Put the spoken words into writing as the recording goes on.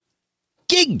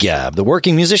Gig Gab, the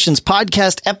Working Musicians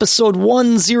Podcast, episode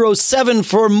 107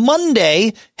 for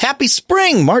Monday. Happy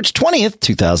spring, March 20th,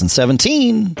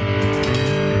 2017.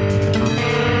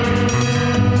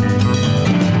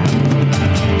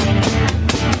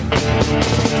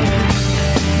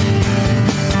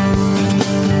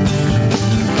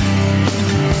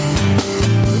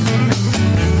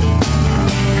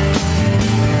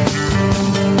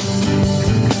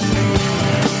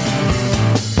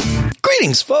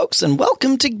 Greetings, folks, and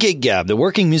welcome to Gig Gab, the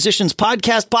Working Musicians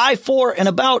Podcast by, for, and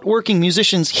about working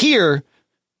musicians here,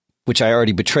 which I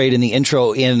already betrayed in the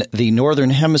intro, in the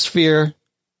Northern Hemisphere,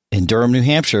 in Durham, New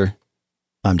Hampshire.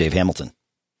 I'm Dave Hamilton.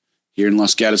 Here in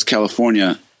Los Gatos,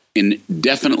 California, in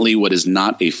definitely what is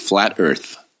not a flat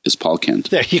Earth, is Paul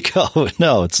Kent. There you go.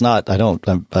 No, it's not.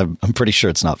 I'm pretty sure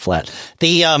it's not flat.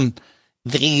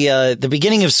 The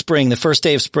beginning of spring, the first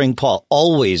day of spring, Paul,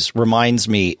 always reminds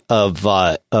me of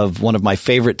one of my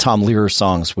favorite Tom Lehrer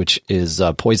songs, which is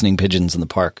Poisoning Pigeons in the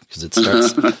Park, because it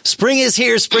starts, spring is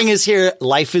here,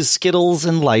 life is Skittles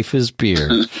and life is beer.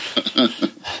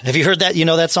 Have you heard that? You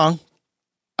know that song?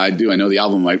 I do. I know the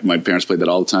album. My parents played that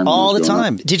all the time. All the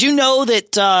time. Up. Did you know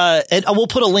that, and we'll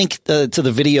put a link to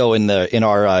the video in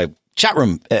our chat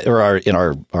room or in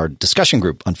our discussion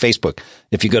group on Facebook.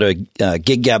 If you go to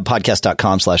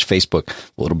giggabpodcast.com/Facebook,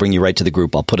 it'll bring you right to the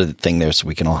group. I'll put a thing there so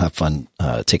we can all have fun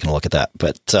taking a look at that.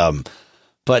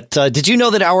 But did you know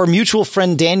that our mutual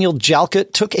friend Daniel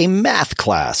Jalkut took a math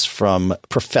class from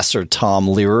Professor Tom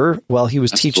Lehrer while he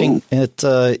was teaching at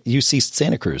UC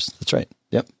Santa Cruz? That's right.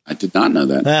 Yep. I did not know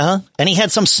that. And he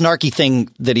had some snarky thing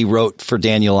that he wrote for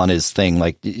Daniel on his thing.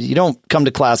 Like, you don't come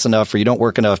to class enough or you don't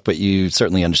work enough, but you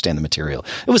certainly understand the material.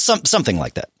 It was something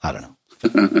like that. I don't know.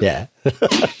 Yeah.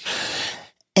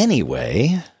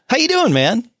 Anyway, how you doing,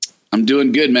 man? I'm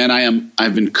doing good, man.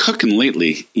 I've been cooking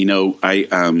lately. You know, I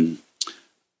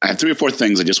have 3 or 4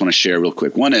 things I just want to share real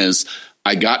quick. One is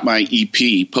I got my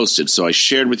EP posted. So I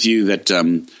shared with you that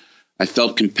I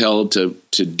felt compelled to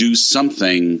do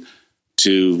something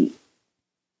to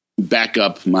back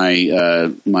up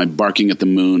my my barking at the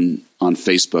moon on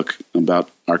Facebook about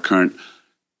our current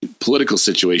political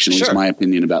situation, Sure. was my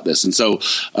opinion about this. And so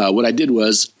what I did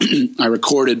was I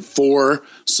recorded 4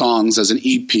 songs as an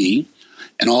EP,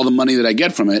 and all the money that I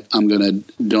get from it, I'm going to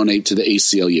donate to the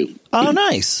ACLU. Oh,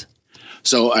 nice.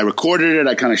 So I recorded it.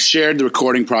 I kind of shared the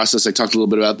recording process. I talked a little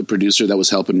bit about the producer that was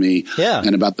helping me,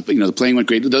 and about the playing went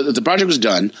great. The project was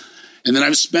done. And then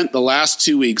I've spent the last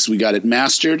 2 weeks, we got it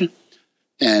mastered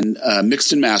and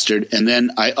mixed and mastered. And then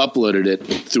I uploaded it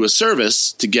through a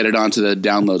service to get it onto the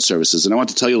download services. And I want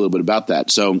to tell you a little bit about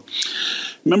that. So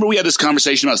remember we had this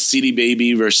conversation about CD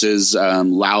Baby versus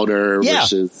Louder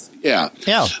versus.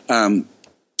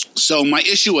 So my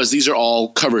issue was these are all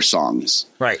cover songs.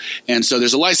 Right. And so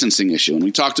there's a licensing issue. And we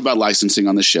talked about licensing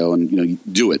on the show, and, you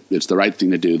do it. It's the right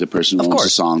thing to do. The person who owns the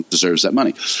song deserves that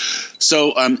money.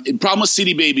 So the problem with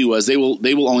CD Baby was they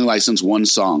will only license one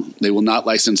song. They will not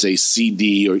license a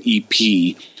CD or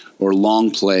EP or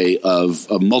long play of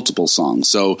multiple songs.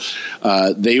 So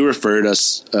they referred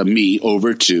me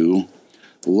over to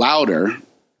Louder,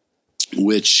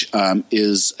 which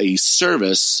is a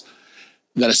service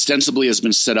that ostensibly has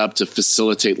been set up to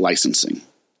facilitate licensing,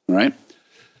 right?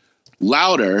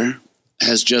 Louder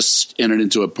has just entered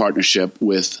into a partnership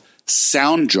with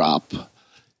Sounddrop,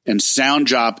 and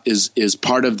Sounddrop is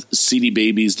part of CD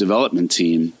Baby's development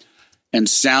team, and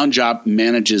Sounddrop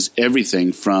manages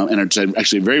everything from, and it's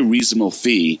actually a very reasonable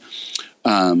fee,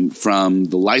 from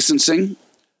the licensing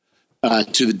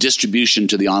to the distribution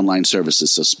to the online services.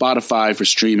 So Spotify for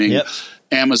streaming,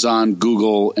 Amazon,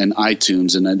 Google, and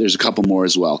iTunes, and there's a couple more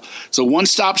as well. So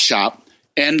one-stop shop,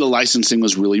 and the licensing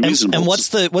was really reasonable. And what's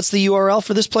the URL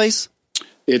for this place?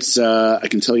 It's I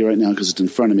can tell you right now because it's in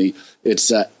front of me.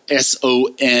 It's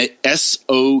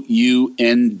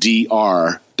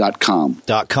soundr.com.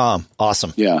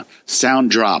 Awesome. Yeah,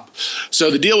 Sounddrop.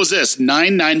 So the deal was this: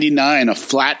 $9.99, a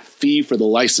flat fee for the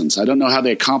license. I don't know how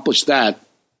they accomplished that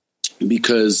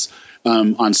because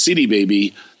on CD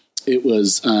Baby, it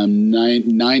was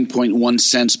 9.1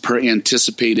 cents per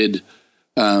anticipated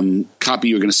copy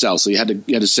you were going to sell. So you had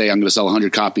to say, I'm going to sell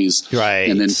 100 copies. Right.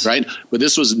 And then, right. But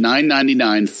this was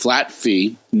 $9.99 flat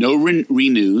fee, no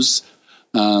renews.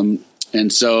 And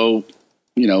so,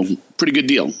 pretty good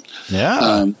deal.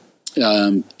 Yeah.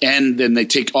 And then they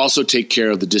also take care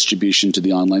of the distribution to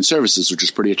the online services, which is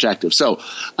pretty attractive. So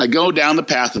I go down the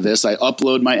path of this. I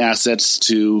upload my assets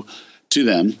to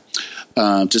them.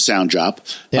 to SoundDrop.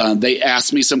 Yeah. They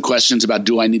asked me some questions about,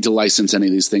 do I need to license any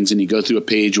of these things? And you go through a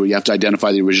page where you have to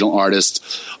identify the original artist.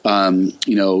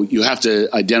 You have to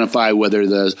identify whether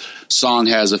the song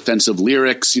has offensive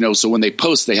lyrics. So when they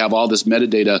post, they have all this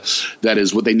metadata that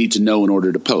is what they need to know in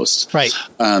order to post. Right.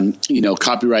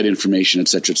 Copyright information, et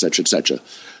cetera, et cetera, et cetera.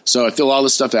 So I fill all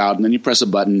this stuff out, and then you press a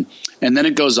button, and then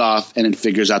it goes off and it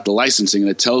figures out the licensing,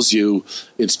 and it tells you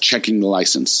it's checking the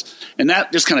license. And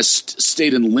that just kind of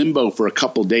stayed in limbo for a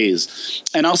couple days.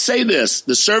 And I'll say this,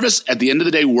 the service at the end of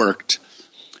the day worked.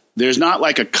 There's not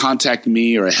like a contact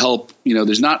me or a help.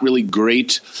 There's not really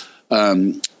great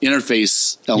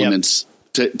interface elements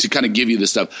to kind of give you this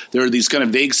stuff. There are these kind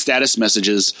of vague status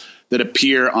messages that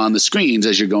appear on the screens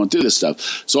as you're going through this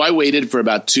stuff. So I waited for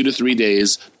about 2 to 3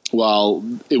 days while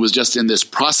it was just in this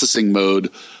processing mode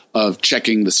of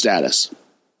checking the status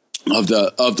of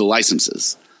the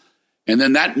licenses. And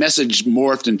then that message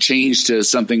morphed and changed to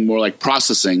something more like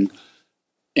processing,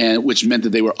 and which meant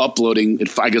that they were uploading.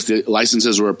 I guess the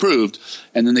licenses were approved,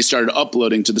 and then they started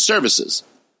uploading to the services.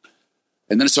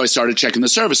 And then so I started checking the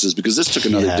services because this took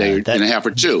another day and a half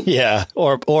or two. Yeah,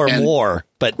 or more.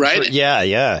 But right?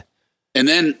 Yeah. And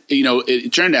then,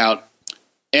 it turned out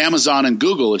Amazon and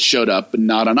Google, it showed up, but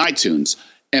not on iTunes.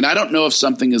 And I don't know if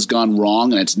something has gone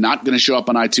wrong and it's not going to show up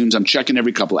on iTunes. I'm checking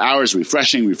every couple of hours,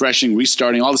 refreshing,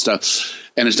 restarting, all the stuff.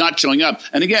 And it's not showing up.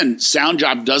 And again,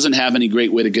 SoundDrop doesn't have any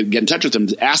great way to get in touch with them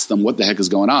to ask them what the heck is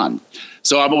going on.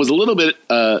 So I was a little bit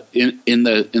in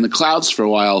the clouds for a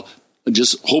while,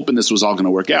 just hoping this was all going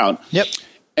to work out. Yep.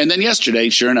 And then yesterday,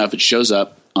 sure enough, it shows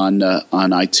up on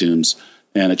iTunes.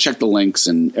 And I checked the links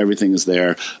and everything is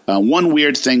there. One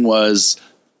weird thing was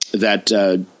that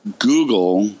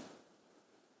Google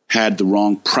had the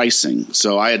wrong pricing.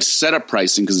 So I had set up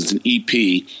pricing because it's an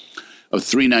EP of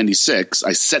 $396.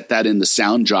 I set that in the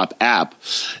SoundDrop app,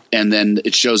 and then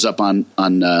it shows up on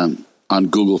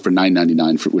Google for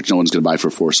 $9.99, which no one's going to buy for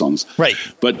 4 songs. Right.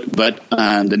 But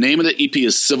the name of the EP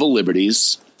is Civil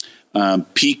Liberties.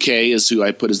 PK is who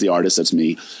I put as the artist. That's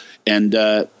me. And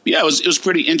it was a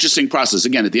pretty interesting process.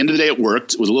 Again, at the end of the day, it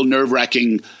worked. It was a little nerve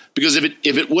wracking because if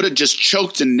it would have just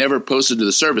choked and never posted to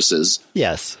the services,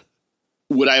 yes,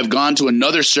 would I have gone to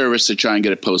another service to try and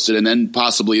get it posted? And then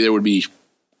possibly there would be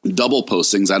double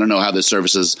postings. I don't know how the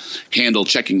services handle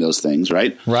checking those things.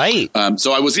 Right. Right.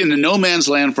 So I was in a no man's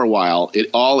land for a while. It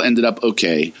all ended up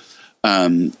okay.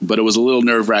 But it was a little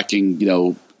nerve wracking,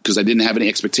 because I didn't have any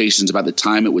expectations about the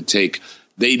time it would take.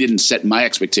 They didn't set my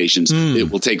expectations.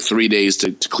 It will take 3 days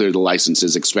to clear the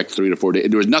licenses. Expect 3 to 4 days.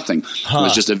 There was nothing. It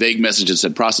was just a vague message that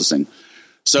said processing.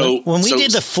 So when we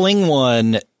did the Fling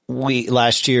one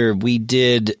last year, we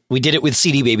did it with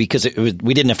CD Baby because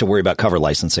we didn't have to worry about cover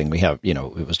licensing. We have,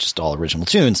 it was just all original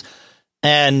tunes.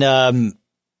 And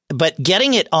but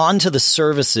getting it onto the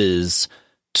services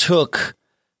took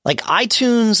like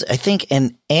iTunes, I think,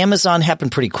 and Amazon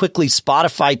happened pretty quickly.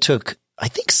 Spotify took, I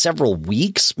think, several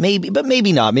weeks, maybe, but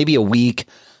maybe not, maybe a week.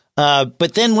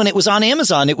 But then when it was on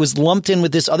Amazon, it was lumped in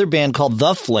with this other band called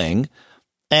The Fling.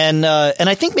 And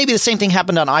I think maybe the same thing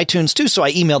happened on iTunes too. So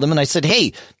I emailed them and I said,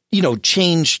 hey,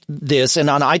 change this. And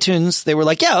on iTunes, they were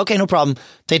like, yeah, okay, no problem.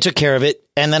 They took care of it.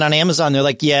 And then on Amazon, they're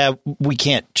like, yeah, we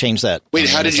can't change that. Wait,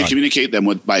 how did you communicate them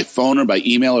by phone or by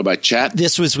email or by chat?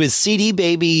 This was with CD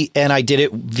Baby, and I did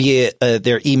it via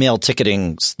their email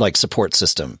ticketing support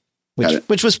system.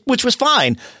 Which was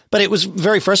fine, but it was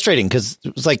very frustrating because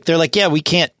it was like they're like, yeah, we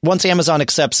can't. Once Amazon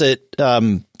accepts it,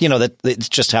 that it's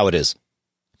just how it is.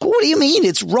 What do you mean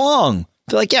it's wrong?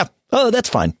 They're like, yeah, oh, that's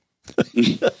fine.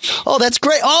 Oh, that's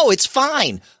great. Oh, it's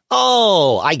fine.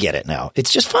 Oh, I get it now.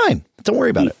 It's just fine. Don't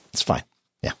worry about it. It's fine.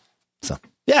 Yeah. So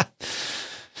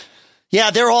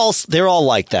yeah, they're all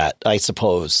like that, I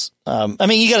suppose. You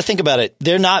got to think about it.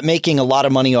 They're not making a lot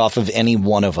of money off of any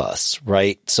one of us,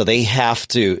 right? So they have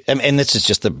to, and this is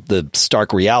just the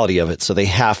stark reality of it. So they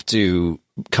have to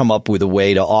come up with a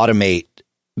way to automate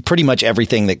pretty much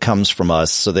everything that comes from us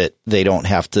so that they don't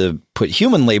have to put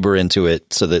human labor into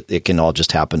it so that it can all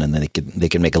just happen. And then they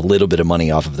can make a little bit of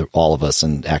money off of all of us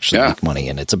and actually make money.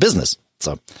 And it's a business.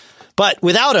 So, but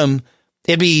without them,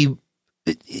 it'd be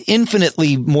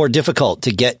infinitely more difficult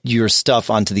to get your stuff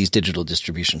onto these digital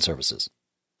distribution services.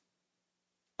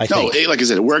 Like I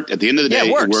said, it worked. At the end of the day,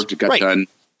 it worked. It got done.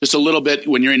 Just a little bit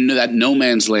when you're in that no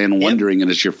man's land wondering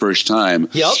and it's your first time.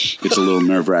 Yep. It's a little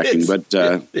nerve wracking, but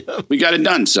we got it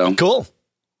done. So cool.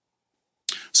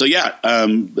 So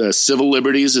Civil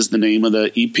Liberties is the name of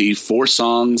the EP, 4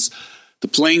 songs. The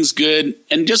playing's good.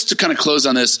 And just to kind of close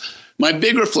on this, my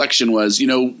big reflection was,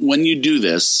 when you do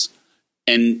this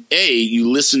and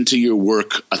you listen to your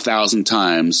work 1,000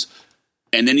 times,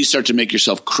 And then you start to make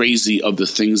yourself crazy of the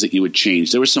things that you would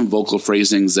change. There were some vocal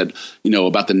phrasings that,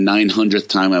 about the 900th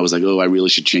time I was like, oh, I really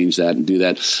should change that and do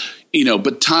that.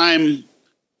 But time,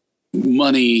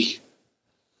 money,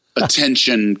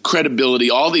 attention,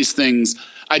 credibility, all these things.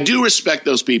 I do respect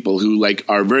those people who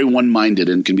are very one-minded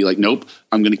and can be like, nope,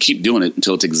 I'm going to keep doing it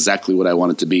until it's exactly what I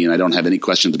want it to be. And I don't have any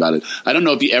questions about it. I don't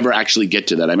know if you ever actually get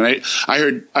to that. I mean, I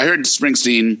heard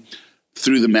Springsteen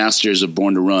threw the masters of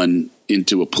Born to Run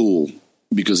into a pool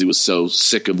because he was so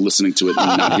sick of listening to it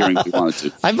and not hearing what he wanted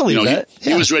to. I believe that.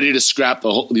 He was ready to scrap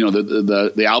the whole,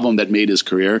 the album that made his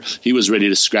career. He was ready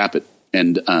to scrap it.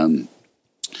 And,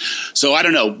 so I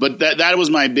don't know, but that was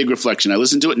my big reflection. I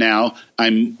listen to it now.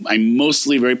 I'm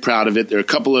mostly very proud of it. There are a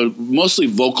couple of mostly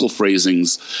vocal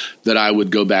phrasings that I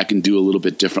would go back and do a little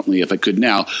bit differently if I could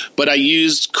now. But I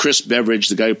used Chris Beveridge,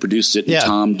 the guy who produced it, and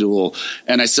Tom Duell,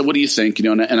 and I said, "What do you think?"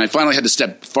 And I finally had to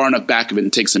step far enough back of it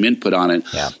and take some input on it.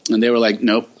 Yeah. And they were like,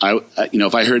 "Nope,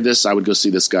 if I heard this, I would go see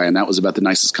this guy," and that was about the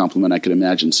nicest compliment I could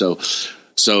imagine. So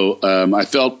I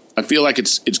feel like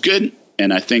it's good.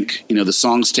 And I think, the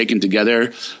songs taken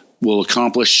together will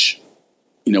accomplish,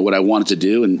 what I wanted to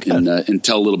do and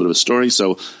tell a little bit of a story.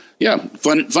 So, yeah,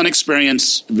 fun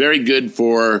experience. Very good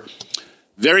for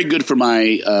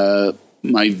my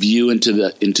my view into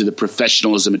the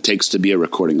professionalism it takes to be a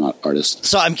recording artist.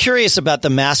 So I'm curious about the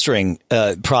mastering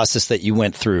process that you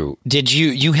went through. Did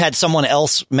you had someone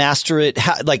else master it?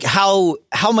 How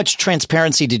much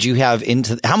transparency did you have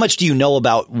how much do you know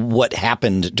about what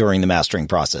happened during the mastering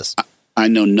process? I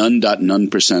know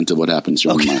none% of what happens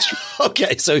during the mastering.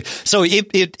 Okay. So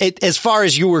it as far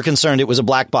as you were concerned, it was a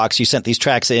black box. You sent these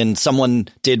tracks in, someone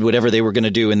did whatever they were going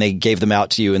to do, and they gave them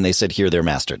out to you and they said, here, they're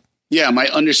mastered. Yeah. My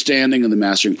understanding of the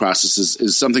mastering process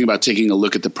is something about taking a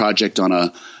look at the project on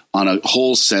a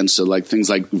whole sense of things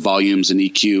like volumes and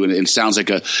EQ. And it sounds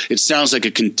like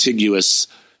a contiguous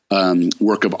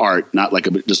work of art, not like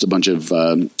just a bunch of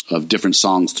different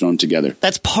songs thrown together.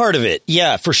 That's part of it.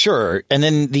 Yeah, for sure. And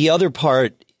then the other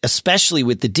part, especially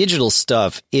with the digital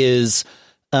stuff, is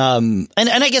and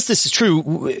I guess this is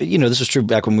true. This was true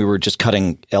back when we were just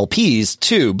cutting LPs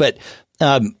too. But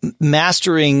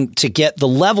mastering to get the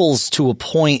levels to a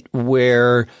point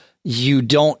where you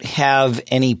don't have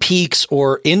any peaks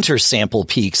or intersample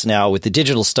peaks now with the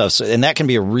digital stuff. So, and that can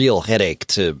be a real headache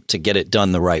to get it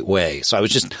done the right way. So I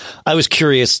was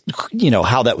curious,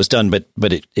 how that was done,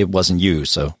 but it wasn't you.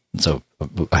 So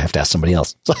I have to ask somebody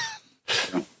else.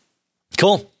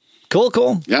 Cool.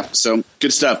 Yeah. So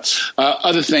good stuff.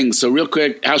 Other things. So real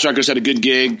quick, House Rockers had a good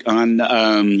gig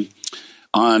on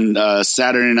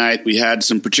Saturday night. We had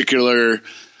some particular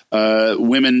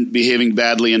women behaving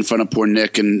badly in front of poor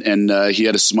Nick, and he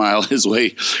had to smile his way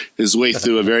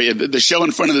through the show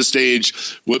in front of the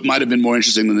stage. What might have been more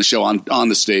interesting than the show on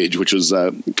the stage, which was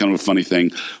kind of a funny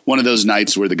thing. One of those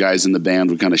nights where the guys in the band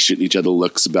were kind of shooting each other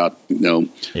looks about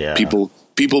people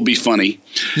be funny,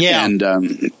 and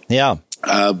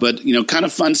but kind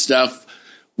of fun stuff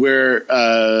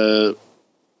where.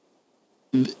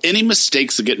 Any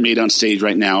mistakes that get made on stage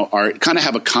right now are kind of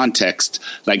have a context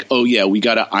like, oh yeah, we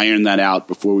got to iron that out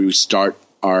before we start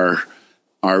our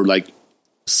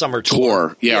summer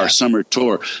tour. Our summer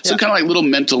tour. So kind of like little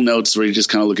mental notes where you just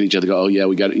kind of look at each other and go, oh yeah,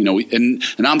 we got it. And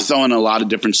I'm throwing a lot of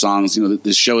different songs.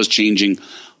 This show is changing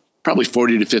probably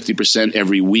 40 to 50%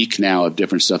 every week now of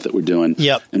different stuff that we're doing.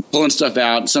 Yep. And pulling stuff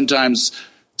out. Sometimes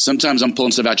I'm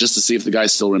pulling stuff out just to see if the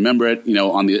guys still remember it,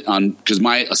 because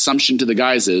my assumption to the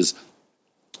guys is,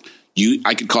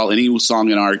 I could call any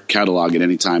song in our catalog at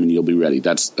any time and you'll be ready.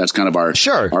 That's kind of our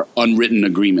unwritten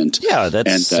agreement. Yeah, that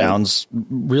sounds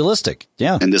realistic.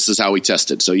 Yeah. And this is how we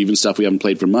test it. So even stuff we haven't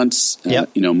played for months,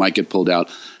 might get pulled out.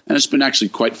 And it's been actually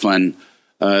quite fun.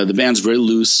 The band's very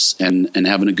loose and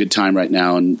having a good time right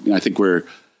now. And I think we're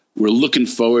looking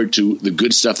forward to the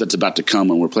good stuff that's about to come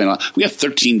when we're playing a lot. We have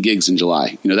 13 gigs in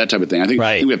July, that type of thing. I think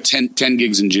we have 10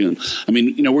 gigs in June. I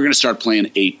mean, we're going to start playing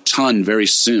a ton very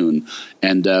soon,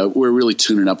 and we're really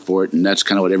tuning up for it, and that's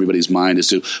kind of what everybody's mind is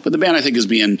to. But the band, I think, is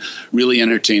being really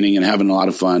entertaining and having a lot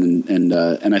of fun, and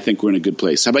I think we're in a good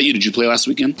place. How about you? Did you play last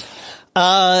weekend?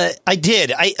 I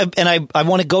did. I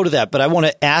want to go to that, but I want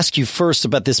to ask you first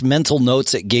about this mental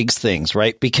notes at gigs things,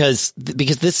 right? Because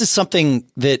this is something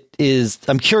that is,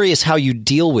 I'm curious how you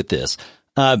deal with this.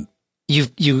 You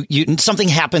something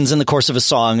happens in the course of a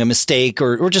song, a mistake,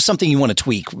 or just something you want to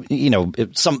tweak,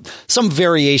 some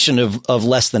variation of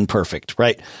less than perfect,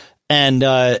 right? And,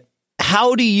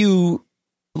 how do you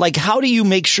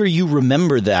make sure you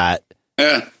remember that?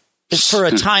 for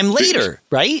a time later,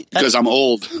 right? Because I'm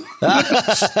old. Well,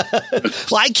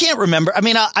 I can't remember. I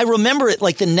mean, I remember it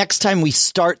like the next time we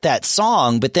start that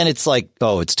song, but then it's like,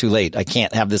 oh, it's too late. I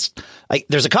can't have this.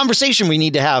 There's a conversation we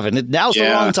need to have, and now's the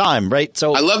wrong time, right?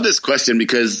 So I love this question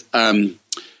because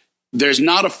there's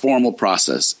not a formal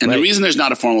process. And the reason there's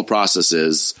not a formal process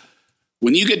is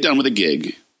when you get done with a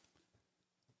gig,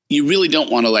 you really don't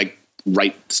want to like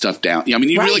write stuff down. I mean,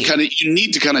 you really you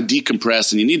need to kind of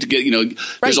decompress, and you need to get,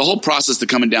 there's a whole process to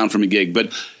coming down from a gig.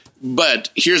 But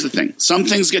here's the thing. Some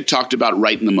things get talked about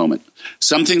right in the moment.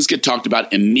 Some things get talked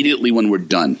about immediately when we're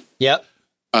done. Yep.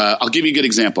 I'll give you a good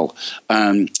example.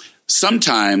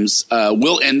 Sometimes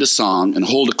we'll end a song and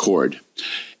hold a chord.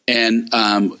 And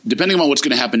depending on what's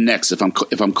going to happen next, if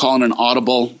I'm calling an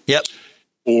audible,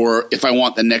 or if I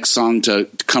want the next song to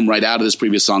come right out of this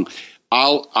previous song,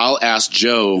 I'll ask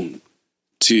Joe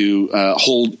to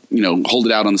hold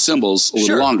it out on the cymbals a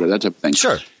little longer, that type of thing.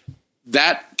 Sure.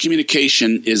 That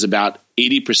communication is about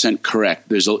 80%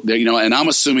 correct. And I'm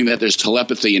assuming that there's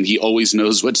telepathy, and he always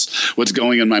knows what's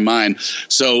going in my mind.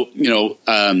 So,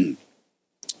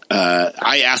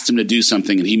 I asked him to do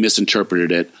something, and he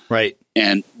misinterpreted it. Right.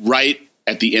 And right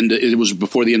at the end, it was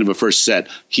before the end of a first set,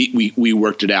 we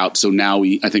worked it out. So now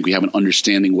I think we have an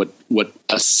understanding what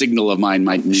a signal of mine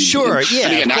might mean. Sure, yeah.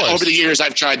 And again, over the years,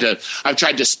 I've tried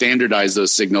to standardize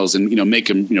those signals and make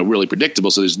them really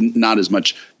predictable, so there's not as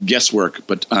much guesswork.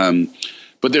 But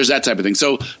there's that type of thing.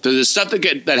 So there's stuff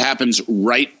that happens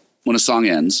right when a song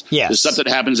ends. Yes. There's stuff that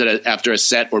happens after a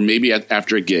set or maybe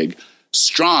after a gig.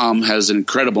 Strom has an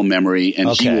incredible memory, and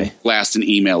he will blast an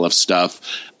email of stuff.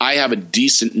 I have a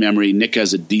decent memory. Nick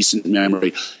has a decent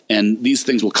memory, and these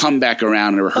things will come back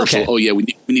around in a rehearsal. Oh yeah, we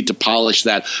need to polish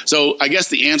that. So I guess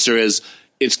the answer is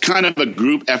it's kind of a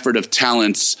group effort of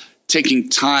talents taking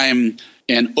time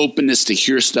and openness to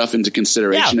hear stuff into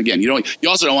consideration. Yeah. Again, you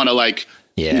also don't want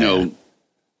to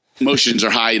emotions are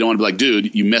high. You don't want to be like,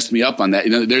 dude, you messed me up on that.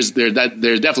 There's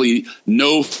definitely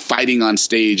no fighting on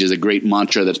stage is a great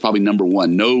mantra. That's probably number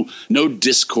one. No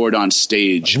discord on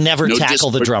stage. Never tackle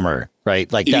the drummer,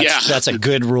 right? Like that's a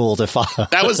good rule to follow.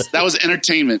 That was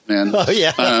entertainment, man. Oh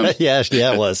yeah. Yeah,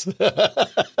 it was.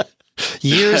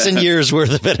 Years and years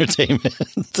worth of entertainment.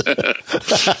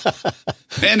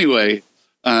 Anyway.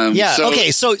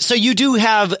 So you do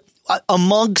have,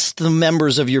 amongst the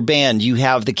members of your band, you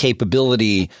have the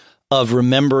capability of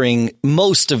remembering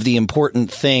most of the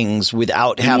important things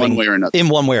without having in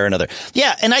one way or another.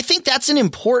 Yeah. And I think that's an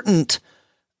important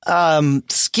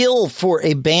skill for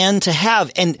a band to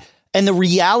have. And the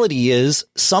reality is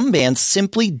some bands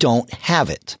simply don't have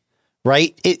it,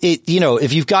 right?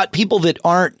 If you've got people that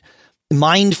aren't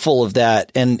mindful of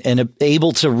that and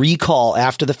able to recall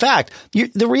after the fact,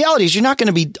 the reality is you're not going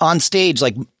to be on stage,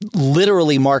 like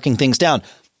literally marking things down.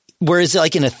 Whereas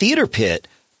like in a theater pit,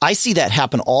 I see that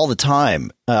happen all the time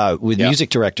with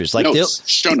music directors. Like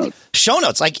show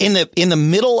notes. Like in the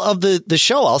middle of the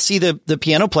show, I'll see the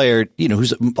piano player,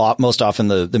 who's most often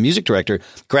the music director,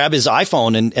 grab his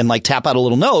iPhone and like tap out a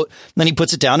little note. And then he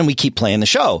puts it down and we keep playing the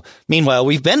show. Meanwhile,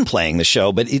 we've been playing the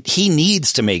show, but he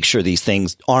needs to make sure these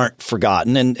things aren't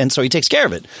forgotten. And so he takes care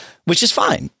of it, which is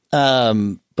fine.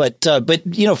 But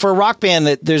for a rock band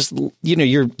that there's,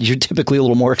 you're typically a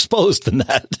little more exposed than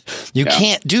that. You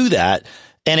can't do that.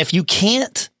 And if you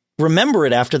can't remember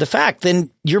it after the fact, then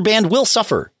your band will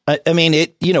suffer. I mean,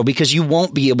 because you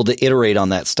won't be able to iterate on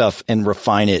that stuff and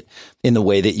refine it in the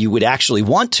way that you would actually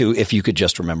want to if you could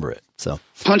just remember it. So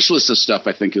punch lists of stuff,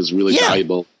 I think, is really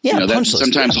valuable. Yeah,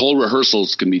 sometimes whole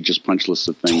rehearsals can be just punch lists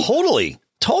of things. Totally.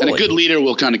 And a good leader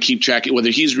will kind of keep track,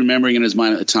 whether he's remembering in his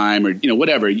mind at the time or,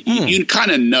 whatever. You kind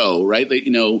of know, right? That,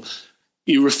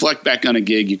 you reflect back on a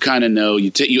gig, you kind of know,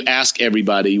 you ask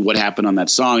everybody what happened on that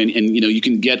song and you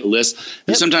can get lists.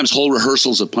 And sometimes whole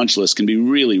rehearsals of punch lists can be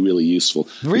really, really useful.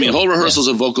 Really? I mean, whole rehearsals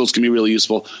of vocals can be really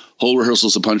useful. Whole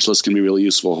rehearsals of punch lists can be really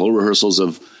useful. Whole rehearsals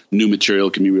of new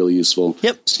material can be really useful.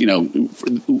 Yep.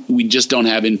 We just don't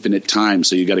have infinite time.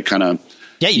 So you got to kind of,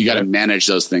 you got to manage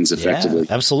those things effectively.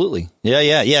 Yeah, absolutely.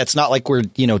 Yeah. It's not like we're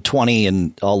 20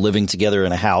 and all living together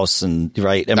in a house, and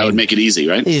right. That would make it easy,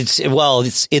 right?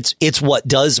 It's what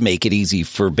does make it easy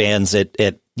for bands at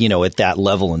that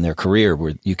level in their career,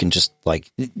 where you can just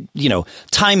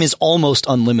time is almost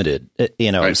unlimited.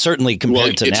 Right. Certainly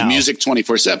compared to now. It's music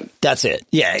 24/7. That's it.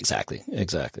 Yeah, exactly.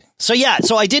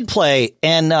 So I did play,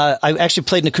 and I actually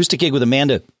played an acoustic gig with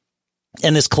Amanda.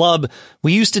 And this club,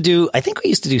 we used to do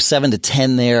 7 to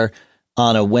 10 there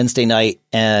on a Wednesday night.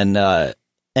 And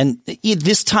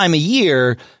this time of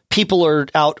year, people are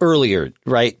out earlier,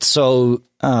 right? So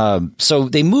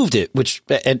they moved it, which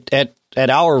at at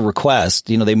our request,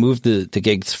 they moved the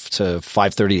gig to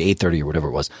 5:30 to 8:30 or whatever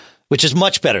it was, which is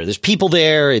much better. There's people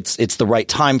there. It's the right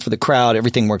time for the crowd.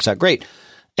 Everything works out great.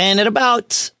 And at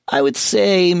about, I would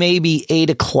say maybe 8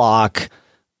 o'clock,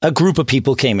 a group of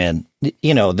people came in,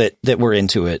 that were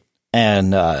into it.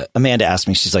 And Amanda asked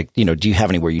me, she's like, do you have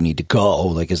anywhere you need to go?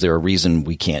 Like, is there a reason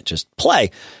we can't just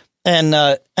play? And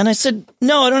I said,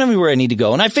 no, I don't have anywhere I need to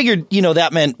go. And I figured,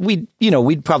 that meant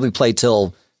we'd probably play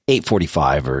till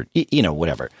 8:45 or,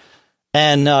 whatever.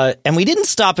 And we didn't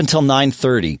stop until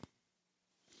 9:30.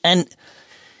 And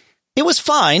it was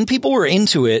fine. People were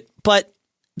into it, but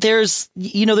there's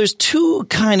two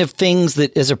kind of things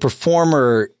that as a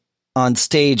performer on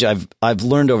stage, I've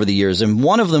learned over the years. And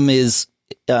one of them is,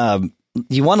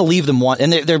 you want to leave them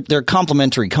and they're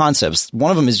complementary concepts.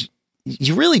 One of them is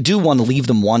you really do want to leave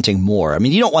them wanting more. I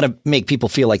mean, you don't want to make people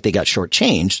feel like they got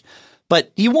shortchanged,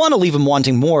 but you want to leave them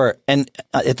wanting more. And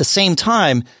at the same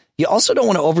time, you also don't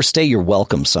want to overstay your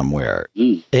welcome somewhere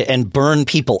and burn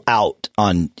people out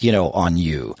on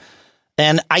you.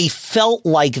 And I felt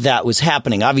like that was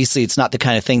happening. Obviously, it's not the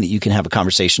kind of thing that you can have a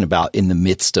conversation about in the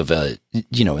midst of a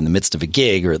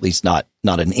gig, or at least not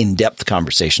an in-depth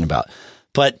conversation about.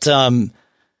 But I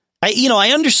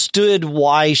understood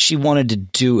why she wanted to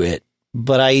do it,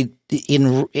 but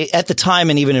at the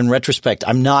time and even in retrospect,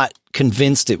 I'm not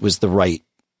convinced it was the right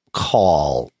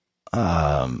call.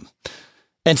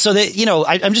 And so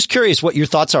that, I'm just curious what your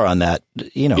thoughts are on that.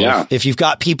 If you've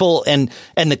got people and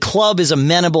the club is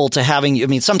amenable to having, I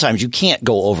mean, sometimes you can't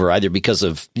go over either because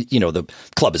of, the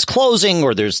club is closing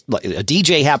or there's like a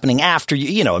DJ happening after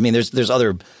I mean, there's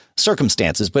other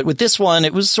circumstances, but with this one,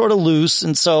 it was sort of loose.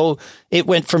 And so it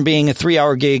went from being a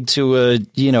 3-hour gig to a,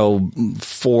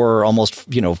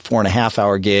 almost 4.5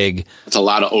 hour gig. It's a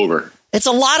lot of over. It's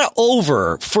a lot of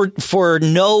over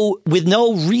with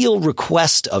no real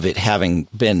request of it having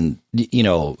been,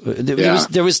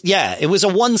 it was a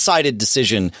one-sided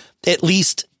decision, at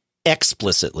least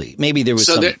explicitly. Maybe there was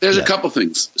there's a couple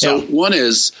things. So one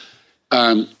is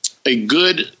a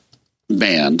good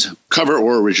band, cover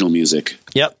or original music.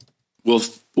 Yep.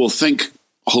 Will think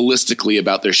holistically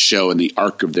about their show and the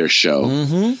arc of their show.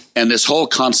 Mm-hmm. And this whole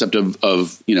concept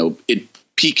of it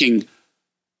peaking,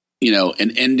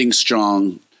 and ending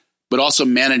strong, but also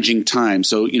managing time.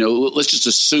 So, let's just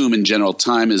assume in general,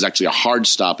 time is actually a hard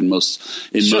stop in most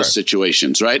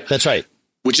situations, right? That's right.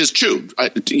 Which is true. A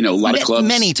lot of clubs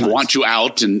want you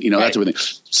out and, that sort of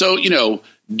thing. So,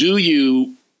 do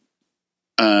you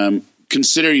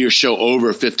consider your show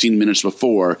over 15 minutes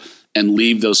before and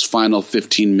leave those final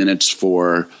 15 minutes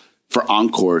for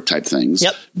encore type things?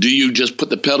 Yep. Do you just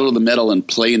put the pedal to the metal and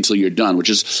play until you're done,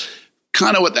 which is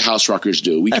kind of what the House Rockers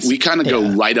do. We kind of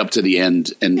go right up to the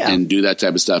end and do that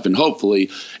type of stuff. And hopefully,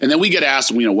 and then we get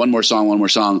asked, one more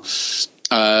song.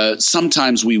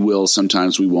 Sometimes we will,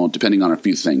 sometimes we won't, depending on a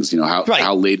few things,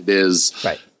 how late it is,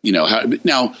 right.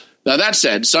 Now that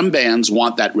said, some bands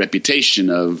want that reputation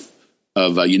of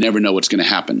you never know what's going to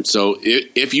happen. So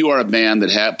if you are a band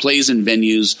that plays in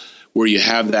venues where you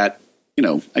have that,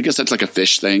 I guess that's like a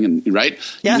Fish thing, and right?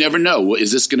 Yeah. You never know.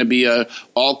 Is this going to be a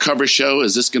all cover show?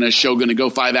 Is this going to go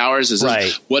 5 hours?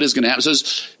 What is going to happen? So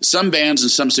some bands in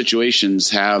some situations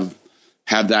have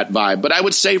that vibe, but I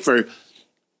would say for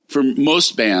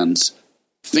most bands,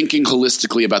 thinking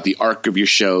holistically about the arc of your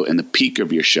show and the peak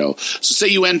of your show. So say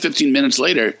you end 15 minutes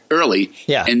early,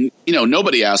 and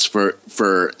nobody asked for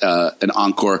an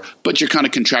encore, but you're kind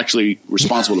of contractually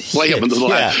responsible to play up into the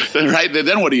line, right?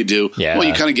 Then what do you do? Yeah. Well,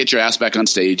 you kind of get your ass back on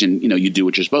stage, and you do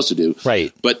what you're supposed to do,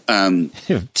 right? But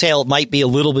tail might be a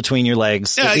little between your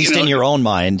legs, at least in your own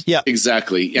mind. Yeah,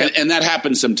 exactly. Yep. And that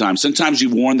happens sometimes. Sometimes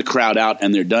you warn the crowd out,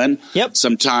 and they're done. Yep.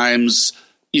 Sometimes.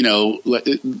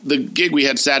 The gig we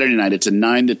had Saturday night, it's a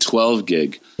 9 to 12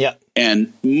 gig. Yeah.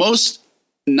 And most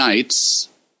nights,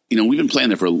 we've been playing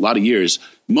there for a lot of years.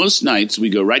 Most nights we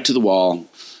go right to the wall,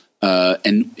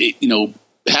 and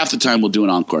half the time we'll do an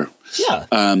encore.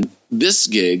 Yeah. This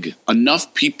gig,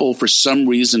 enough people for some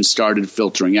reason started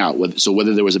filtering out. So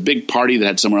whether there was a big party that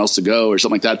had somewhere else to go or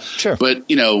something like that. Sure. But,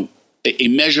 a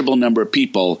measurable number of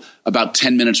people about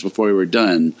 10 minutes before we were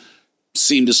done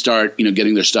seemed to start,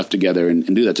 getting their stuff together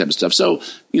and do that type of stuff. So,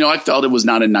 I felt it was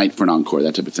not a night for an encore,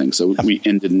 that type of thing. So we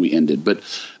ended. But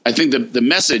I think the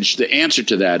message, the answer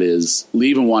to that is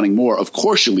leave them wanting more. Of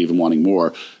course you leave them wanting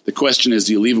more. The question is,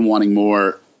 do you leave them wanting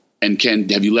more, and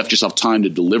have you left yourself time to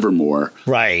deliver more?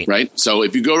 Right. Right. So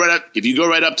if you go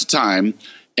right up to time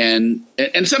And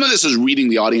some of this is reading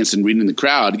the audience and reading the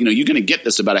crowd. You know, you're going to get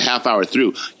this about a half hour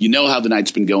through. You know how the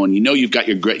night's been going. You know you've got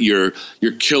your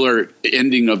killer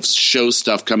ending of show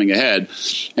stuff coming ahead,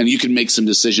 and you can make some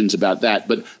decisions about that.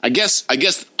 But I guess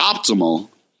optimal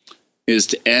is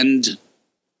to end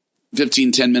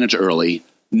 10 minutes early,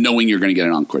 knowing you're going to get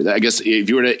an encore. I guess if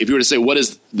you were to say what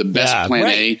is the best plan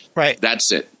A,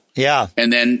 that's it. Yeah,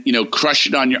 and then crush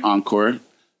it on your encore.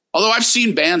 Although I've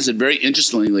seen bands that very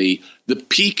interestingly, the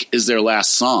peak is their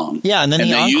last song. Yeah, and then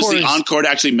they use the encore to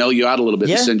actually mellow you out a little bit,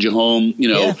 to send you home,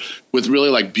 with really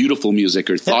like beautiful music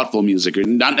or thoughtful music, or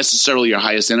not necessarily your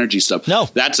highest energy stuff. No,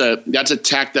 that's a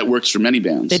tack that works for many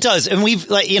bands. It does, and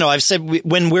we've I've said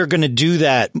when we're going to do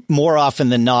that, more often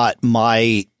than not,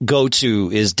 my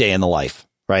go-to is "Day in the Life."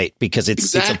 Right, because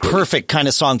it's a perfect kind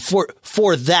of song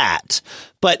for that.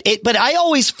 But I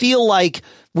always feel like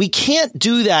we can't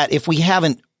do that if we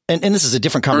haven't. And this is a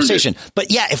different conversation, but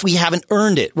if we haven't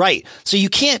earned it, right? So you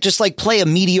can't just like play a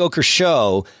mediocre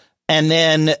show and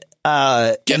then get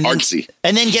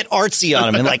artsy on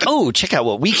them and like, oh, check out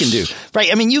what we can do,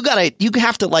 right? I mean, you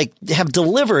have to like have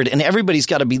delivered, and everybody's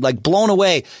got to be like blown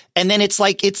away, and then it's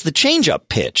the change up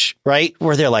pitch, right,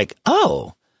 where they're like,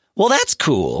 oh, well, that's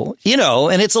cool,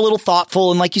 and it's a little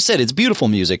thoughtful, and like you said, it's beautiful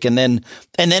music, and then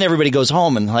everybody goes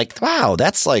home and like, wow,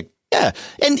 that's like. Yeah,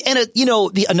 and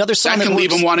another song that can leave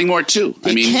them wanting more too.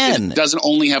 It doesn't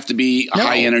only have to be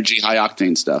high energy, high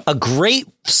octane stuff. A great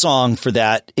song for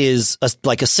that is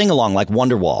like a sing along, like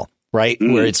Wonderwall, right?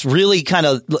 Where it's really kind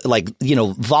of like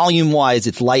volume wise,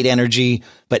 it's light energy,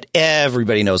 but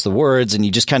everybody knows the words, and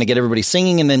you just kind of get everybody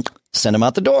singing, and then send them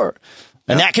out the door,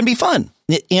 and that can be fun,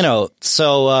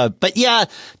 So, but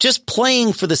just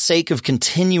playing for the sake of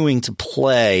continuing to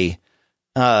play.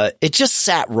 It just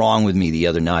sat wrong with me the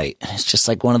other night. It's just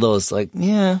like one of those, like,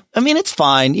 it's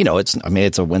fine.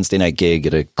 It's a Wednesday night gig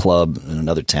at a club in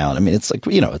another town. I mean, it's like,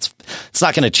 it's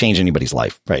not going to change anybody's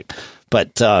life. Right.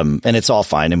 But, and it's all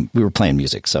fine. And we were playing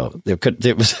music. So there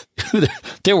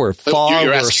were far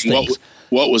worse things.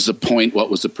 What was the point? What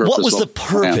was the purpose? What was the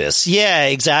purpose? Yeah,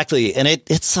 exactly. And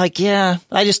it's like,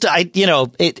 that's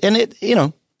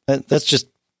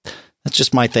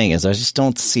just my thing is I just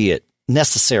don't see it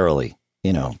necessarily. Hey,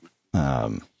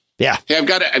 I've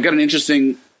got an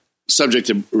interesting subject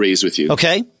to raise with you.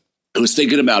 Okay. I was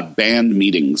thinking about band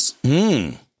meetings.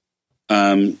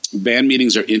 Band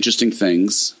meetings are interesting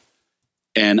things.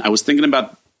 And I was thinking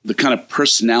about the kind of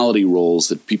personality roles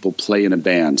that people play in a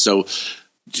band. So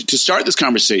to start this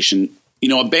conversation,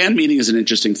 a band meeting is an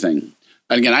interesting thing.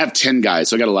 And again, I have 10 guys,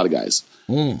 so I got a lot of guys.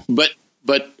 But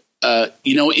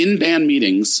in band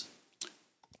meetings,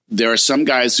 there are some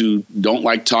guys who don't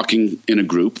like talking in a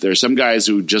group. There are some guys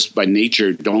who just by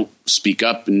nature don't speak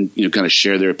up and, kind of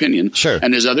share their opinion. Sure.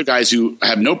 And there's other guys who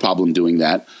have no problem doing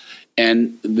that.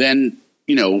 And then,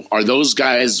 are those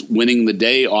guys winning the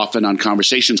day often on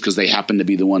conversations because they happen to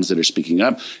be the ones that are speaking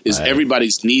up? Is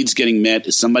everybody's needs getting met?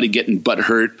 Is somebody getting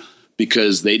butthurt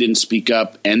because they didn't speak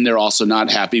up and they're also not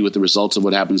happy with the results of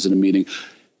what happens in a meeting?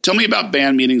 Tell me about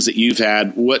band meetings that you've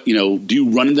had. What, do you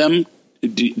run them?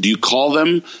 Do you call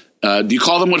them? Do you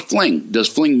call them with Fling? Does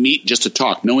Fling meet just to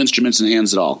talk? No instruments in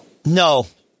hands at all? No.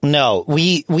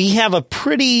 We have a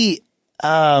pretty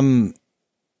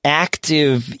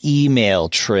active email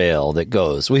trail that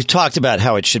goes. We've talked about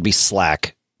how it should be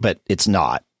Slack, but it's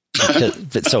not.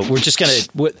 So we're just going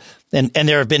to and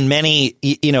there have been many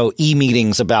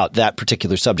e-meetings about that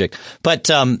particular subject. But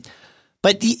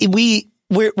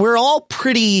we're all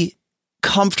pretty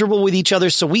comfortable with each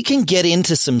other, so we can get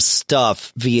into some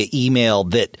stuff via email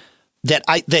that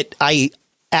I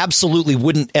absolutely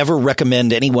wouldn't ever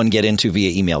recommend anyone get into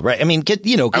via email, right? I mean,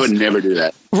 I would never do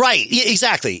that. Right. Yeah,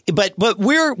 exactly. But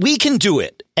we can do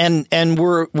it. And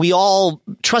we all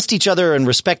trust each other and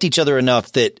respect each other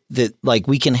enough that like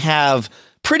we can have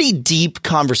pretty deep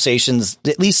conversations,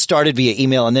 at least started via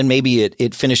email. And then maybe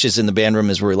it finishes in the band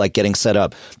room as we're like getting set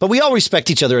up. But we all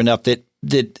respect each other enough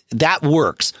that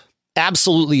works.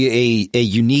 Absolutely a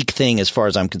unique thing as far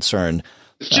as I'm concerned.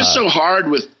 It's just so hard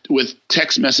with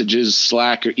text messages,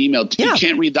 Slack or email. You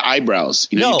can't read the eyebrows.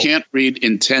 You can't read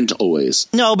intent always.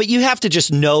 No, but you have to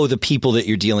just know the people that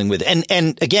you're dealing with.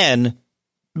 And again,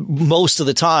 most of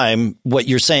the time, what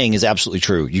you're saying is absolutely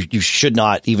true. You should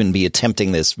not even be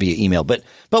attempting this via email, but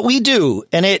we do,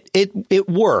 and it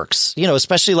works.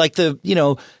 Especially like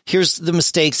here's the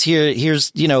mistakes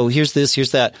here's this,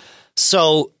 here's that.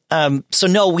 So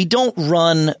no, we don't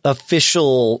run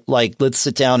official, like, let's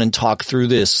sit down and talk through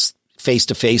this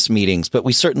face-to-face meetings, but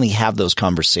we certainly have those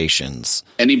conversations.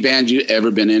 Any band you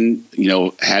ever been in,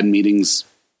 had meetings?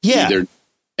 Yeah.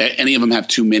 Any of them have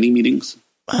too many meetings?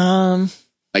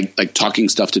 Like talking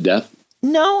stuff to death?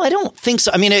 No, I don't think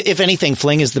so. I mean, if anything,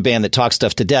 Fling is the band that talks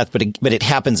stuff to death, but it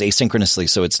happens asynchronously,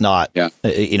 so it's not,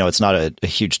 it's not a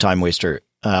huge time waster.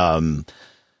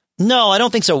 No, I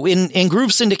don't think so. In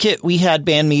Groove Syndicate, we had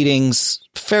band meetings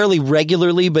fairly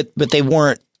regularly, but they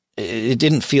weren't. It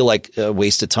didn't feel like a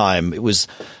waste of time. It was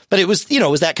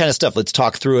that kind of stuff. Let's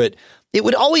talk through it. It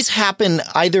would always happen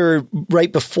either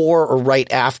right before or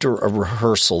right after a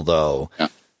rehearsal, though. Yeah.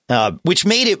 Which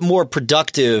made it more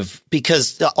productive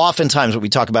because oftentimes what we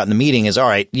talk about in the meeting is, all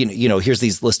right, here's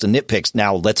these list of nitpicks.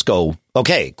 Now let's go.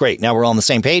 Okay, great. Now we're all on the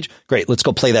same page. Great. Let's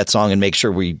go play that song and make sure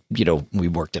we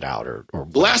worked it out or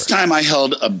the last time I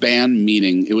held a band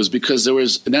meeting, it was because there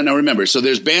was, now remember, so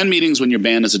there's band meetings when your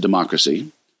band is a democracy.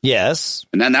 Yes.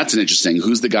 And then that's an interesting,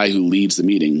 who's the guy who leads the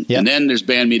meeting? Yep. And then there's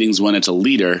band meetings when it's a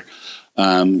leader,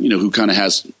 who kind of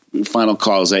has final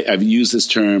calls. I've used this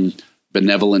term,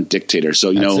 benevolent dictator.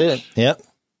 So, That's it. Yep.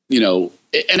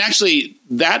 And actually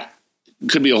that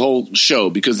could be a whole show,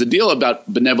 because the deal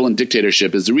about benevolent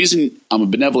dictatorship is the reason I'm a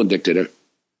benevolent dictator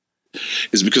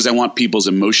is because I want people's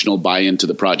emotional buy-in to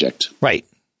the project. Right.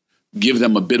 Give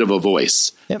them a bit of a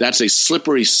voice. Yep. That's a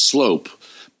slippery slope,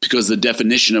 because the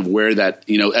definition of where that,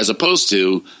 as opposed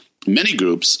to many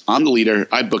groups, I'm the leader,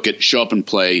 I book it, show up and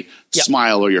play,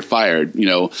 smile or you're fired,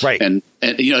 Right. And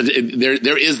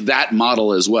there is that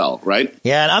model as well, right?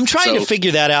 Yeah, and I'm trying to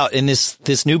figure that out in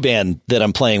this new band that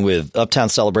I'm playing with, Uptown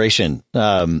Celebration.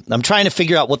 I'm trying to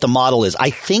figure out what the model is.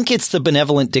 I think it's the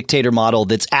benevolent dictator model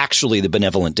that's actually the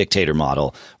benevolent dictator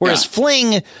model. Whereas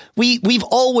Fling, we've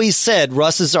always said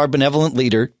Russ is our benevolent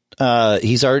leader.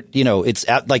 He's our,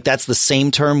 that's the same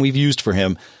term we've used for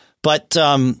him. But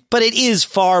it is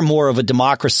far more of a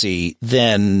democracy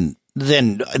than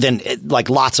like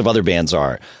lots of other bands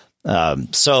are.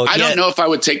 So I don't know if I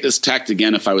would take this tact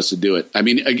again if I was to do it. I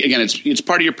mean, again, it's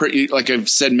part of your, like I've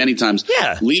said many times,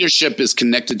 leadership is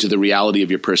connected to the reality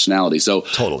of your personality. So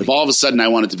totally. If all of a sudden I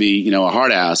wanted to be, a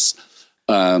hard ass,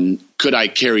 could I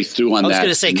carry through on that? I was going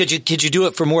to say, could you do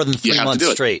it for more than 3 months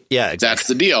straight? Yeah, exactly. That's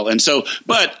the deal. And so,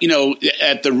 but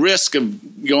at the risk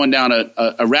of going down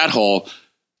a rat hole,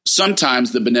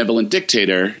 sometimes the benevolent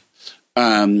dictator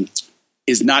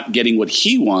is not getting what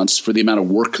he wants for the amount of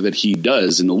work that he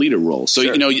does in the leader role. So,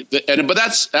 but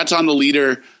that's on the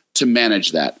leader to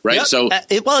manage that, right? Yep. So,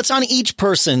 it's on each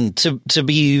person to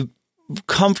be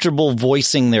comfortable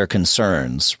voicing their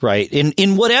concerns, right?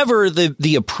 In whatever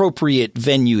the appropriate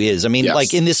venue is. I mean,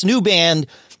 like in this new band,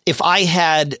 if I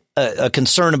had a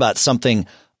concern about something,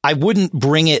 I wouldn't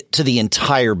bring it to the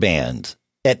entire band.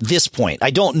 At this point, I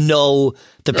don't know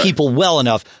the people well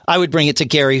enough. I would bring it to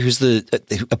Gary, who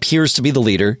appears to be the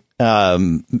leader.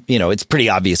 It's pretty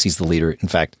obvious he's the leader, in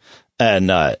fact.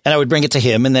 And I would bring it to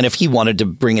him. And then if he wanted to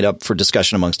bring it up for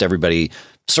discussion amongst everybody,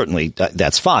 certainly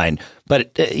that's fine.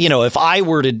 But, if I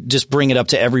were to just bring it up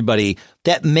to everybody,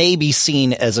 that may be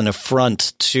seen as an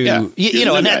affront to,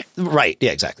 right.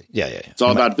 Yeah, exactly. Yeah. It's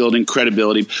all about building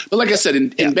credibility. But like I said,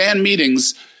 in band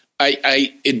meetings,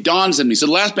 it dawns on me. So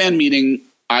the last band meeting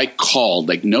I called,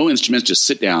 like no instruments, just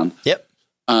sit down. Yep.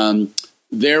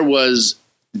 There was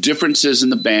differences in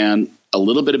the band, a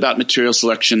little bit about material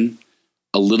selection,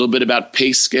 a little bit about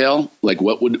pace scale, like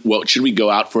what should we go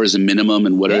out for as a minimum,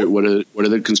 and what are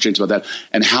the constraints about that,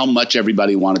 and how much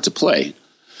everybody wanted to play.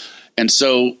 And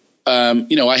so,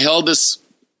 I held this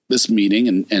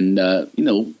meeting,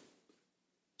 and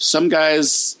some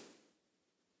guys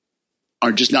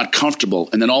are just not comfortable.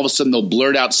 And then all of a sudden they'll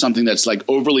blurt out something that's like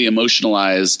overly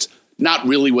emotionalized, not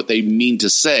really what they mean to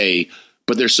say,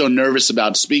 but they're so nervous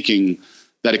about speaking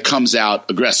that it comes out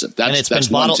aggressive.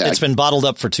 It's been bottled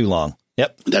up for too long.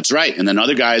 Yep. That's right. And then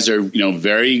other guys are,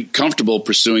 very comfortable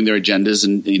pursuing their agendas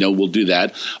and, will do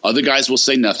that. Other guys will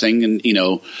say nothing. And,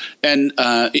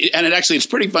 it's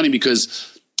pretty funny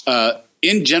because,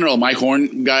 in general, my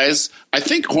horn guys, I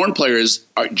think horn players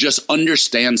just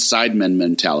understand sidemen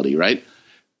mentality, right?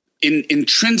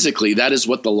 Intrinsically, that is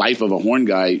what the life of a horn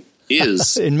guy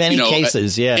is. In many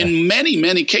cases, yeah. In many,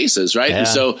 many cases, right? Yeah. And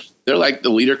so they're like,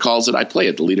 the leader calls it, I play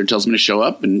it. The leader tells me to show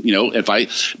up. And, but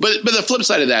the flip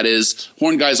side of that is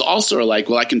horn guys also are like,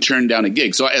 well, I can turn down a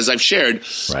gig. So as I've shared,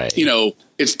 right.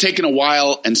 It's taken a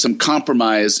while and some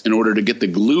compromise in order to get the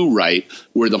glue right,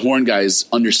 where the horn guys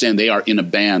understand they are in a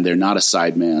band. They're not a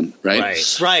sideman, right?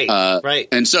 Right.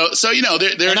 And so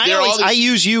I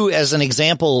use you as an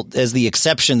example, as the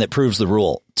exception that proves the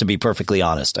rule, to be perfectly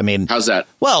honest. I mean, how's that?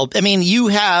 Well, I mean, you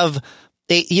have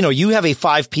a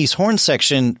 5-piece horn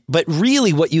section, but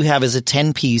really what you have is a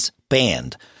 10-piece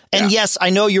band. And yes,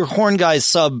 I know your horn guys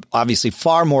sub obviously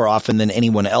far more often than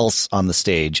anyone else on the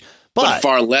stage. but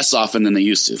far less often than they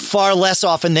used to. Far less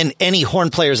often than any horn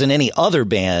players in any other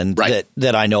band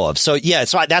that I know of. So yeah,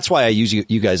 that's why I use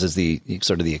you guys as the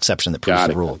sort of the exception that proves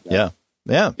the rule. Yeah.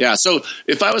 So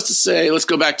if I was to say, let's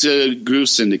go back to Groove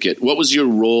Syndicate. What was your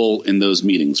role in those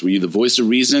meetings? Were you the voice of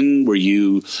reason? Were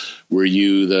you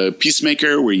the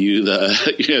peacemaker? Were you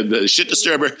the shit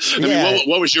disturber? I mean,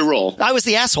 what was your role? I was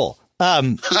the asshole.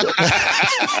 No.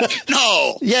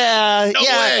 Yeah.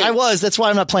 Way. I was. That's why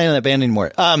I'm not playing in that band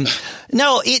anymore.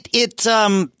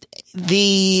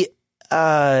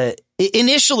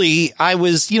 Initially I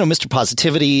was, Mr.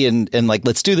 Positivity and like,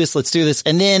 let's do this.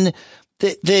 And then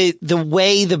the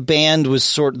way the band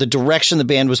was the direction the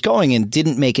band was going in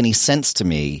didn't make any sense to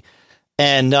me.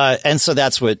 And so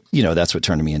that's what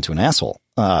turned me into an asshole.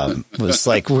 Was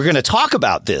like, we're going to talk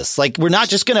about this. Like, I'm not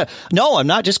just going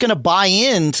to buy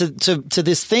in to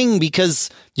this thing because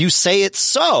you say it's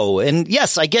so. And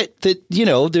yes, I get that,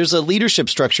 there's a leadership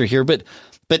structure here, but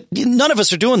none of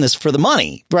us are doing this for the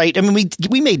money, right? I mean,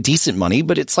 we made decent money,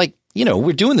 but it's like,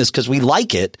 we're doing this because we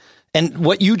like it. And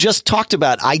what you just talked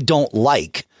about, I don't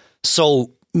like.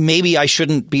 So maybe I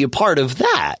shouldn't be a part of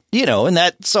that, and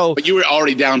that. So, but you were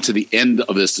already down to the end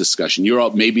of this discussion.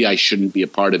 Maybe I shouldn't be a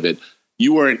part of it.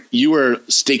 You were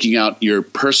staking out your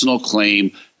personal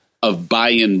claim of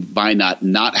buy-in, buy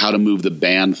not how to move the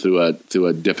band through a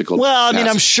difficult. Well, I mean,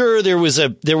 I'm sure there was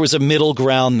a middle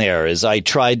ground there as I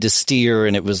tried to steer,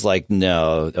 and it was like,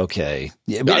 no, okay,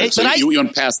 yeah, but you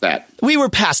went past that. We were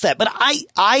past that, but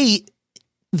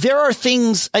there are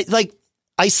things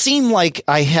I seem like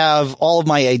I have all of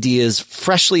my ideas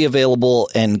freshly available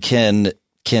and can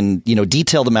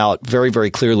detail them out very,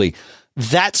 very clearly.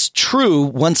 That's true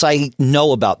once I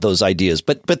know about those ideas.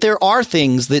 But there are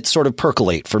things that sort of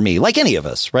percolate for me, like any of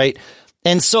us, right?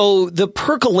 And so the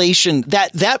percolation,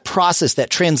 that process, that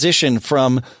transition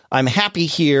from I'm happy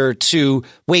here to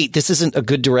wait, this isn't a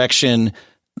good direction.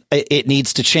 It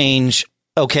needs to change.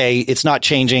 Okay, it's not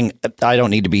changing. I don't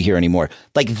need to be here anymore.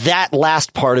 Like that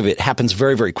last part of it happens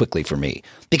very, very quickly for me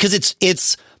because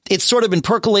it's sort of been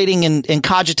percolating and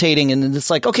cogitating. And it's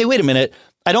like, okay, wait a minute.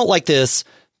 I don't like this.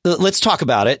 Let's talk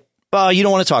about it. You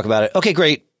don't want to talk about it. Okay,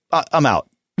 great. I'm out.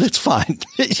 That's fine.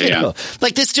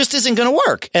 Like this just isn't going to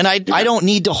work. And I don't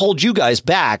need to hold you guys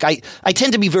back. I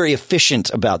tend to be very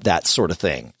efficient about that sort of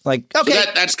thing. Like, okay.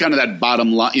 So that's kind of that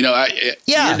bottom line.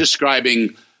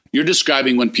 You're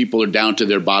describing when people are down to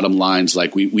their bottom lines.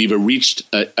 Like we've reached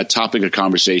a topic of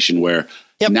conversation where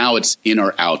now it's in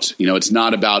or out. It's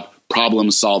not about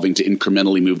problem solving to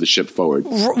incrementally move the ship forward.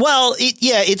 Well,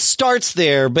 it starts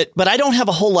there, but I don't have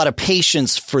a whole lot of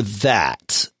patience for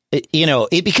that.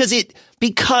 Because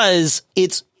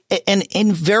it's and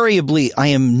invariably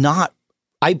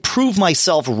I prove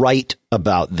myself right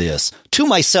about this to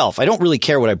myself. I don't really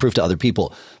care what I prove to other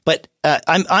people, but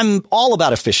I'm all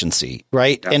about efficiency,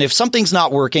 right? Yeah. And if something's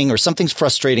not working or something's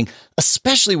frustrating,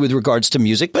 especially with regards to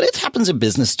music, but it happens in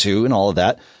business too and all of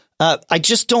that. I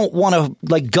just don't want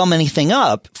to gum anything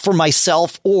up for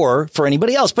myself or for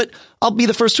anybody else. But I'll be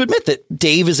the first to admit that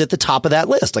Dave is at the top of that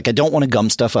list. Like I don't want to gum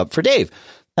stuff up for Dave.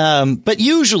 But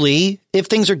usually if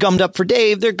things are gummed up for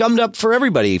Dave, they're gummed up for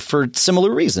everybody for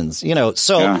similar reasons,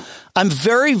 So I'm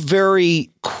very,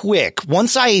 very quick.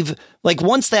 Once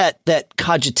that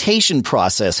cogitation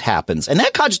process happens, and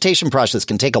that cogitation process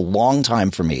can take a long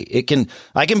time for me.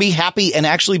 I can be happy and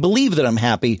actually believe that I'm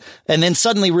happy and then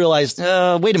suddenly realize,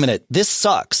 wait a minute, this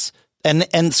sucks.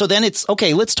 And so then it's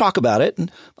okay, let's talk about it.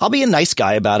 And I'll be a nice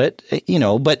guy about it,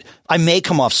 but I may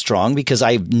come off strong because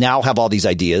I now have all these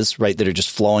ideas, right, that are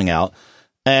just flowing out.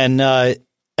 And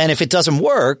if it doesn't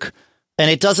work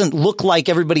and it doesn't look like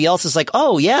everybody else is like,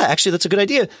 oh yeah, actually that's a good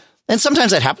idea. And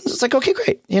sometimes that happens. It's like, okay,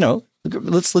 great.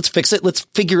 Let's fix it. Let's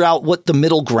figure out what the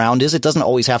middle ground is. It doesn't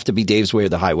always have to be Dave's way or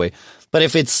the highway. But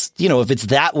if it's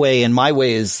that way and my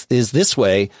way is this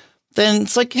way, then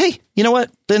it's like, hey, you know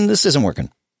what? Then this isn't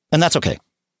working. And that's okay.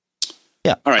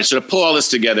 Yeah. All right. So to pull all this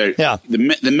together,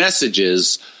 the message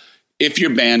is, if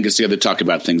your band gets together to talk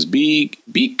about things,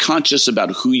 be conscious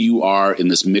about who you are in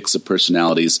this mix of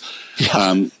personalities.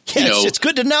 Yeah. It's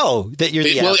good to know that you're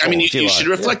the asshole. I mean, you should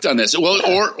reflect on this. Well,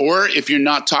 or if you're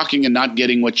not talking and not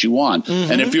getting what you want,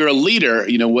 and if you're a leader,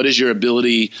 what is your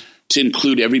ability to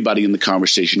include everybody in the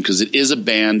conversation? Because it is a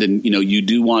band, and you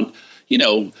do want,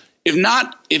 if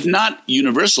not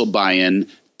universal buy-in,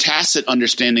 tacit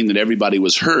understanding that everybody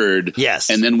was heard.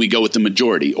 Yes. And then we go with the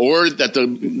majority, or that the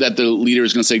leader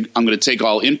is going to say, I'm going to take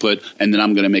all input and then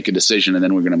I'm going to make a decision and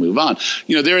then we're going to move on.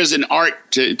 There is an art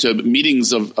to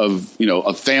meetings of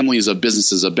families, of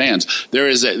businesses, of bands. There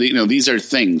is these are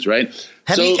things, right?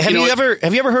 Have you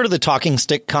ever heard of the talking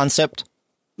stick concept?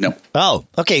 No. Oh,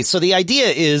 okay. So the idea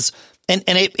is,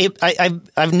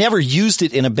 I've never used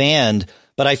it in a band,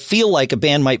 but I feel like a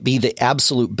band might be the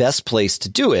absolute best place to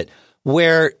do it,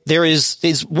 where there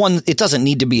is one. It doesn't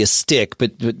need to be a stick,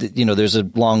 but there's a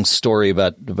long story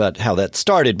about how that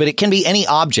started. But it can be any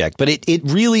object. But it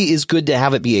really is good to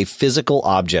have it be a physical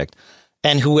object,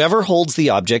 and whoever holds the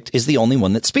object is the only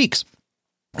one that speaks.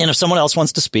 And if someone else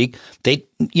wants to speak, they,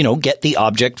 get the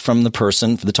object from the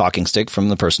person, for the talking stick from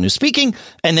the person who's speaking,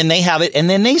 and then they have it, and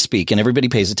then they speak, and everybody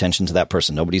pays attention to that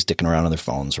person. Nobody's dicking around on their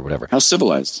phones or whatever. How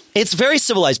civilized. It's very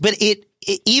civilized, but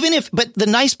but the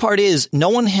nice part is no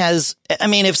one has,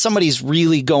 if somebody's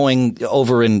really going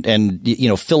over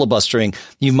and filibustering,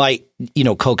 you might,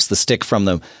 coax the stick from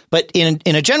them. But in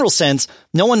a general sense,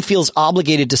 no one feels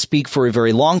obligated to speak for a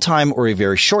very long time or a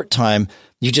very short time.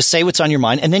 You just say what's on your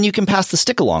mind, and then you can pass the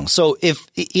stick along. So if,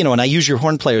 and I use your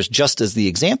horn players just as the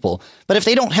example, but if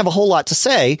they don't have a whole lot to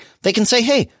say, they can say,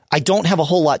 hey, I don't have a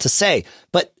whole lot to say.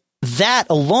 But that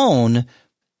alone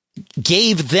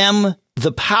gave them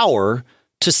the power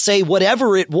to say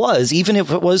whatever it was, even if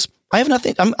it was, I have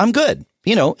nothing, I'm good,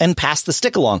 and pass the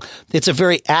stick along. It's a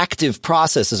very active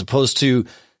process as opposed to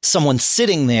someone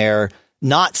sitting there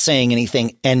not saying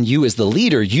anything, and you as the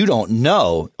leader, you don't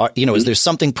know, is there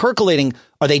something percolating?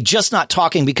 Are they just not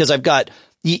talking because I've got,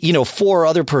 4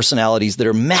 other personalities that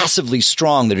are massively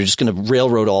strong that are just going to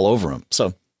railroad all over them?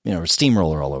 So, or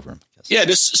steamroller all over them. Yeah.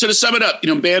 So to sum it up,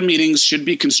 band meetings should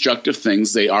be constructive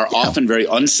things. They are often very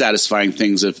unsatisfying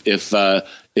things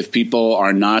if people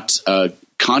are not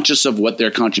conscious of what their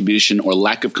contribution or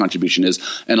lack of contribution is,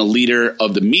 and a leader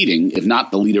of the meeting, if not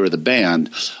the leader of the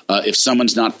band, if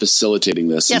someone's not facilitating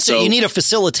this. Yeah, so you need a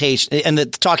facilitation, and the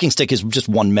talking stick is just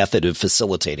one method of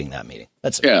facilitating that meeting.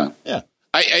 That's it. Yeah.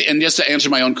 And just to answer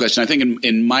my own question, I think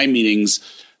in my meetings,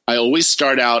 I always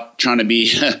start out trying to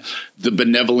be the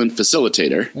benevolent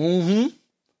facilitator,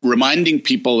 reminding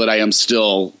people that I am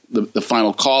still the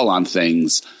final call on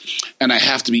things, and I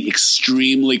have to be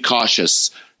extremely cautious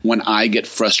when I get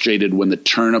frustrated when the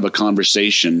turn of a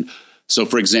conversation. So,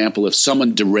 for example, if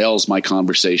someone derails my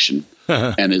conversation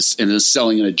and is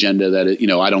selling an agenda that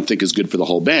I don't think is good for the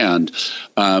whole band,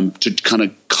 to kind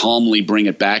of calmly bring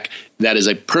it back, that is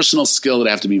a personal skill that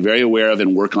I have to be very aware of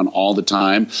and work on all the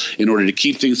time in order to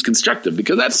keep things constructive.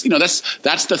 Because that's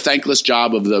the thankless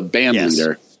job of the band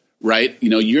leader. Right?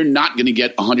 You're not going to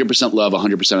get 100% love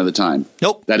 100% of the time.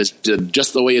 Nope. That is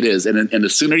just the way it is. And the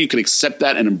sooner you can accept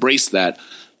that and embrace that,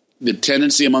 the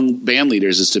tendency among band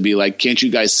leaders is to be like, can't you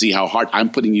guys see how hard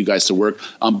I'm putting you guys to work?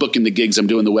 I'm booking the gigs. I'm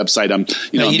doing the website.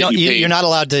 You're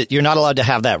not allowed to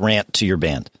have that rant to your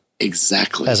band.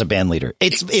 Exactly. As a band leader.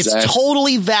 It's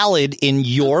totally valid in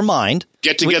your mind.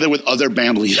 Get together with other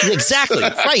band leaders. Exactly.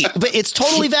 Right. But it's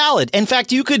totally valid. In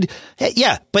fact, you could,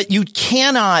 but you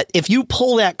cannot, if you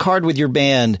pull that card with your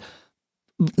band,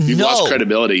 you've lost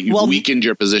credibility. You've weakened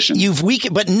your position.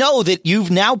 But know that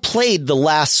you've now played the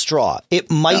last straw.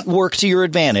 It might work to your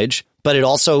advantage, but it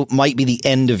also might be the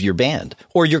end of your band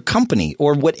or your company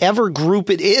or whatever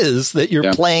group it is that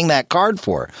you're playing that card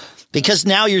for. Because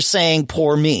now you're saying,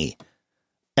 poor me.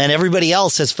 And everybody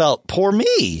else has felt, poor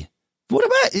me. What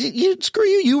about you? Screw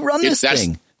you. You run this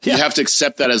thing. You have to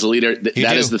accept that as a leader.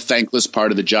 That is the thankless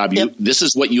part of the job. This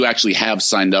is what you actually have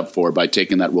signed up for by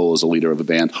taking that role as a leader of a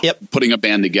band. Putting a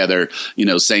band together,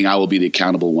 saying I will be the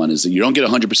accountable one, is that you don't get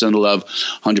 100% of the love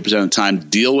 100% of the time.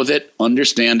 Deal with it.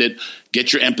 Understand it.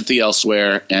 Get your empathy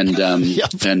elsewhere. And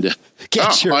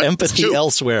get your empathy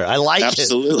elsewhere. I like it.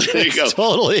 Absolutely. There you go.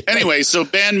 Totally. Anyway, so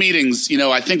band meetings,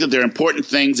 I think that they're important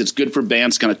things. It's good for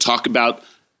bands to kind of talk about,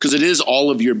 because it is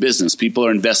all of your business. People are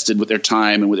invested with their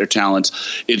time and with their talents.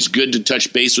 It's good to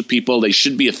touch base with people. They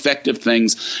should be effective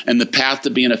things. And the path to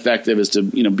being effective is to,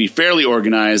 be fairly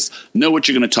organized, know what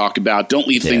you're going to talk about. Don't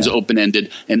leave things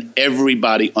open-ended, and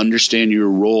everybody understand your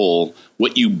role,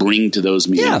 what you bring to those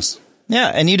meetings. Yeah.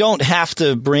 And you don't have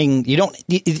to bring, you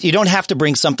don't have to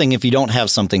bring something if you don't have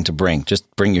something to bring.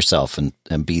 Just bring yourself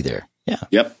and be there. Yeah.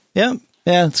 Yep. Yeah.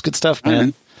 Yeah. It's good stuff,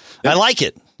 man. Yep. I like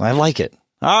it.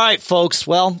 All right, folks.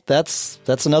 Well, that's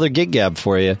another Gig Gab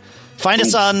for you. Find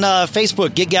us on Facebook,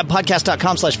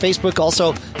 giggabpodcast.com/Facebook.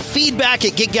 Also, feedback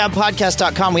at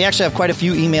giggabpodcast.com. We actually have quite a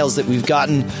few emails that we've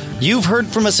gotten. You've heard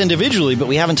from us individually, but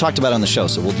we haven't talked about it on the show,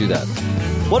 so we'll do that.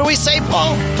 What do we say,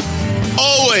 Paul?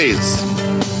 Always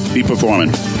be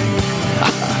performing.